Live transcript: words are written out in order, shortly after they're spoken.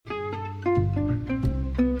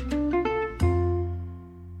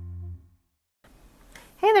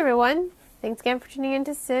everyone. Thanks again for tuning in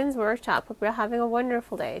to Sin's Workshop. Hope you're having a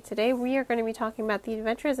wonderful day. Today we are going to be talking about The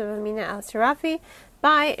Adventures of Amina al-Sirafi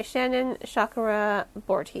by Shannon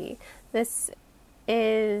Chakraborty. This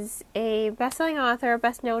is a best-selling author,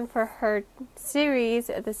 best known for her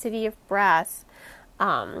series, The City of Brass.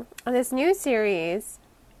 This new series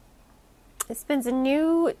spins a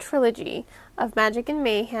new trilogy of magic and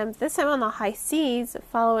mayhem, this time on the high seas,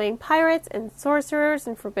 following pirates and sorcerers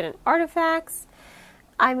and forbidden artifacts.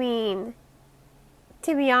 I mean,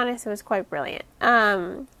 to be honest, it was quite brilliant.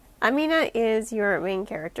 Amina is your main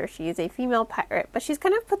character. She is a female pirate, but she's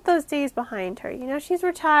kind of put those days behind her. You know, she's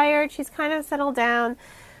retired, she's kind of settled down.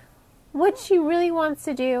 What she really wants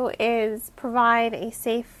to do is provide a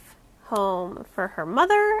safe home for her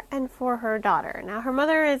mother and for her daughter. Now, her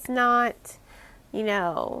mother is not, you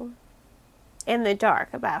know, in the dark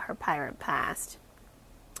about her pirate past.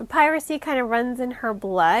 Piracy kind of runs in her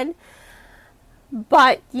blood,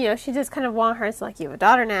 but, you know, she just kind of wants her, it's like, you have a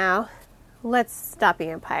daughter now, let's stop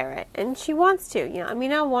being a pirate. And she wants to, you know,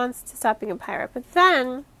 Amina wants to stop being a pirate, but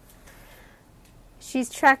then she's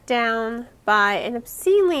tracked down by an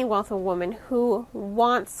obscenely wealthy woman who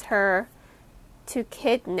wants her to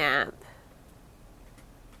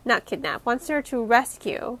wants her to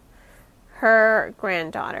rescue her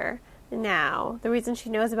granddaughter. Now, the reason she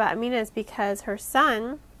knows about Amina is because her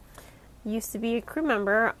son used to be a crew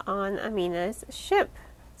member on Amina's ship.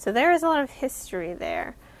 So there is a lot of history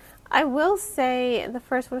there. I will say the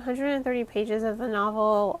first 130 pages of the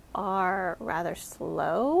novel are rather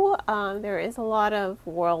slow. There is a lot of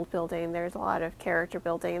world building, there's a lot of character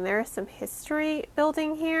building, and there is some history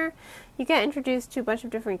building here. You get introduced to a bunch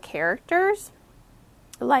of different characters,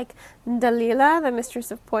 like Dalila, the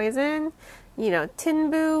mistress of poison, you know,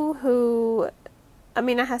 Tinbu, who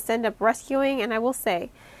Amina has to end up rescuing, and I will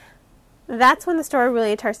say, that's when the story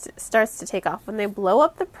really starts to take off, when they blow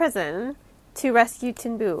up the prison to rescue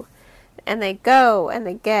Tinbu. And they go and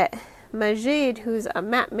they get Majid, who's a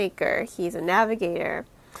map maker. He's a navigator.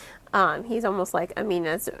 He's almost like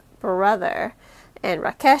Amina's brother. And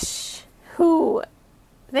Rakesh, who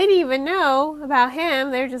they didn't even know about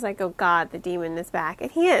him. They're just like, oh God, the demon is back.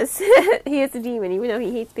 And he is. He is a demon, even though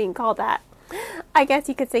he hates being called that. I guess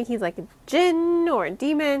you could say he's like a jinn or a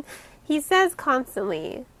demon. He says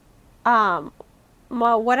constantly, well,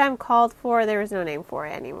 what I'm called for, there is no name for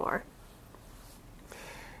it anymore.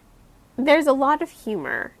 There's a lot of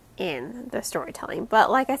humor in the storytelling,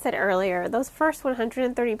 but like I said earlier, those first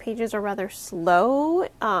 130 pages are rather slow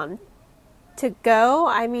to go.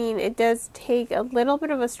 I mean, it does take a little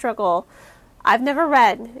bit of a struggle. I've never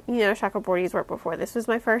read, you know, Chakraborty's work before. This was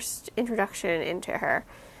my first introduction into her,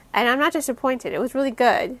 and I'm not disappointed. It was really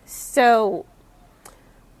good. So,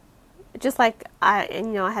 just like I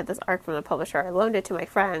had this arc from the publisher. I loaned it to my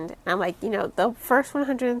friend, and I'm like, you know, the first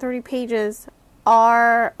 130 pages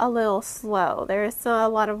are a little slow. There is still a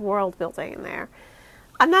lot of world building in there.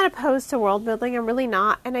 I'm not opposed to world building, I'm really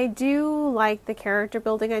not, and I do like the character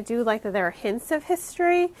building. I do like that there are hints of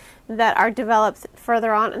history that are developed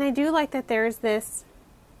further on, and I do like that there's this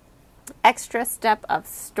extra step of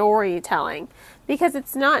storytelling, because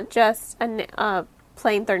it's not just a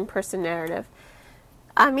plain third-person narrative.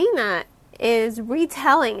 Amina is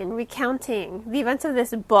retelling and recounting the events of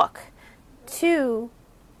this book to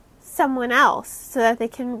someone else so that they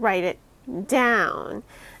can write it down.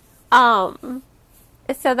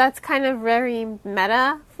 So that's kind of very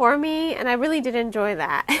meta for me, and I really did enjoy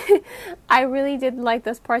that. I really did like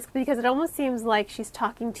those parts because it almost seems like she's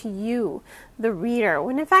talking to you, the reader,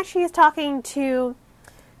 when in fact she is talking to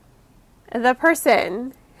the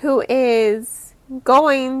person who is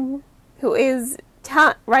writing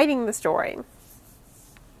the story.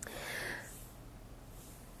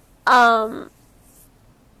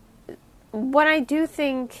 What I do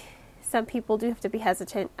think some people do have to be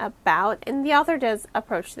hesitant about, and the author does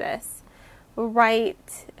approach this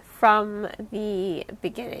right from the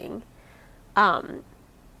beginning.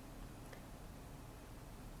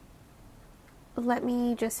 Let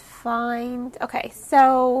me just find... Okay,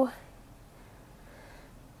 so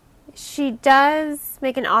she does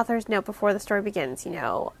make an author's note before the story begins. You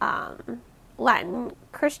know, Latin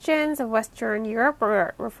Christians of Western Europe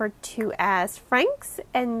were referred to as Franks,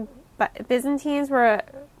 and Byzantines were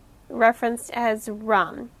referenced as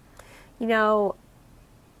Rum. You know,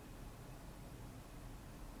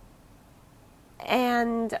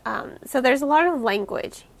 and so there's a lot of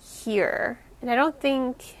language here, and I don't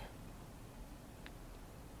think...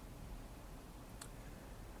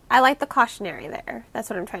 I like the cautionary there. That's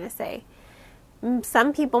what I'm trying to say.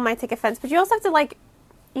 Some people might take offense, but you also have to, like,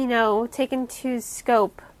 you know, take into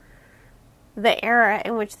scope the era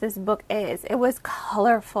in which this book is. It was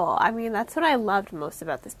colorful. I mean, that's what I loved most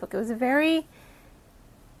about this book. It was very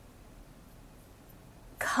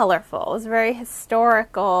colorful. It was very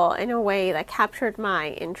historical in a way that captured my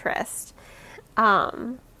interest.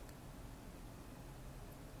 And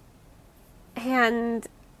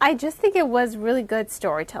I just think it was really good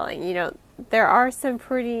storytelling. You know, there are some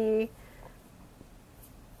pretty...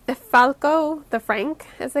 Falco, the Frank,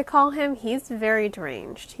 as they call him, he's very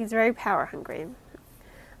deranged. He's very power hungry.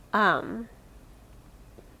 I'm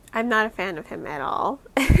not a fan of him at all.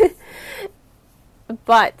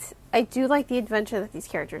 But I do like the adventure that these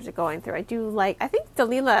characters are going through. I think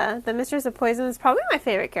Delilah, the Mistress of Poison, is probably my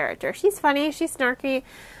favorite character. She's funny, she's snarky,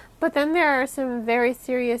 but then there are some very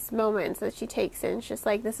serious moments that she takes in. It's just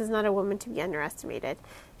like, this is not a woman to be underestimated.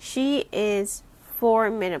 She is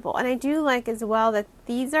formidable. And I do like as well that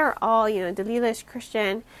these are all, you know, Delilah is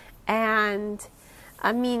Christian, and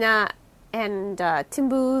Amina and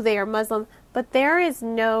Timbu, they are Muslim, but there is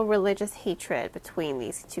no religious hatred between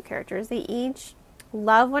these two characters. They each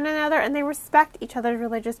love one another and they respect each other's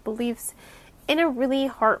religious beliefs in a really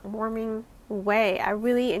heartwarming way. I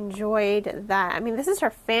really enjoyed that. I mean, this is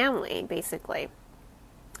her family, basically.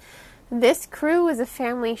 This crew is a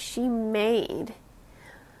family she made.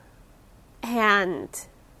 And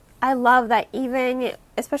I love that, even,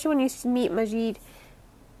 especially when you meet Majid,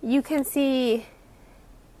 you can see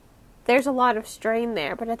there's a lot of strain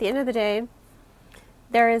there. But at the end of the day,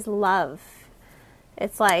 there is love.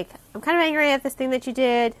 It's like, I'm kind of angry at this thing that you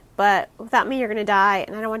did, but without me, you're going to die,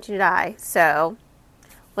 and I don't want you to die. So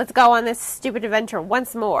let's go on this stupid adventure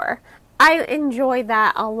once more. I enjoyed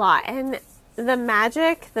that a lot. And the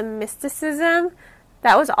magic, the mysticism,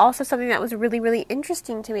 that was also something that was really, really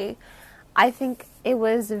interesting to me. I think it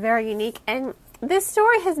was very unique, and this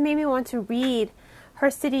story has made me want to read her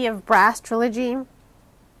City of Brass trilogy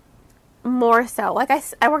more so. Like,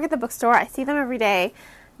 I work at the bookstore, I see them every day,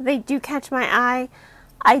 they do catch my eye,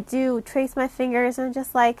 I do trace my fingers, and I'm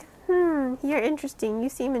just like, you're interesting, you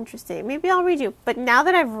seem interesting, maybe I'll read you. But now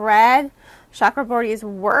that I've read Chakraborty's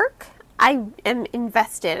work, I am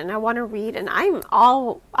invested and I want to read, and I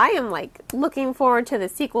am like looking forward to the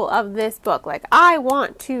sequel of this book. Like, I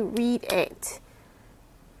want to read it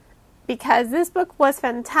because this book was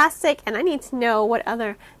fantastic, and I need to know what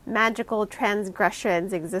other magical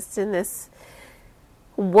transgressions exist in this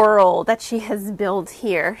world that she has built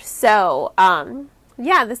here. So,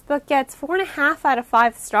 yeah, this book gets 4.5 out of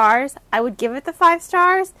 5 stars. I would give it the 5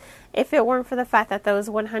 stars if it weren't for the fact that those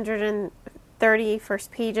 130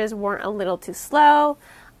 first pages weren't a little too slow.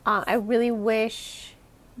 I really wish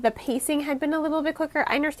the pacing had been a little bit quicker.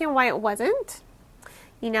 I understand why it wasn't.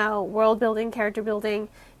 You know, world building, character building,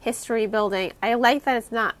 history building. I like that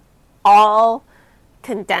it's not all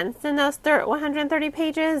condensed in those 130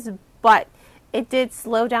 pages, but it did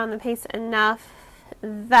slow down the pace enough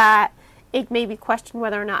that it made me question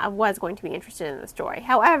whether or not I was going to be interested in the story.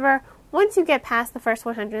 However, once you get past the first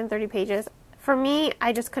 130 pages, for me,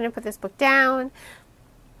 I just couldn't put this book down.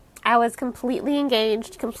 I was completely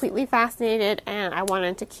engaged, completely fascinated, and I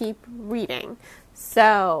wanted to keep reading.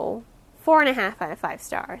 So, 4.5 out of 5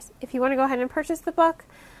 stars. If you want to go ahead and purchase the book,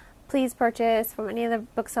 please purchase from any of the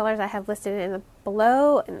booksellers I have listed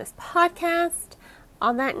below in this podcast.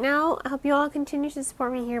 On that note, I hope you all continue to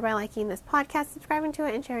support me here by liking this podcast, subscribing to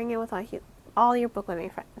it, and sharing it with all your book loving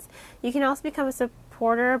friends. You can also become a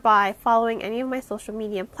supporter by following any of my social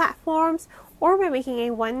media platforms, or by making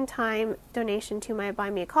a one-time donation to my Buy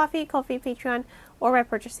Me a Coffee, Ko-fi, Patreon, or by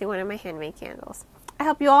purchasing one of my handmade candles. I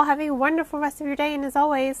hope you all have a wonderful rest of your day, and as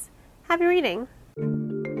always, happy reading!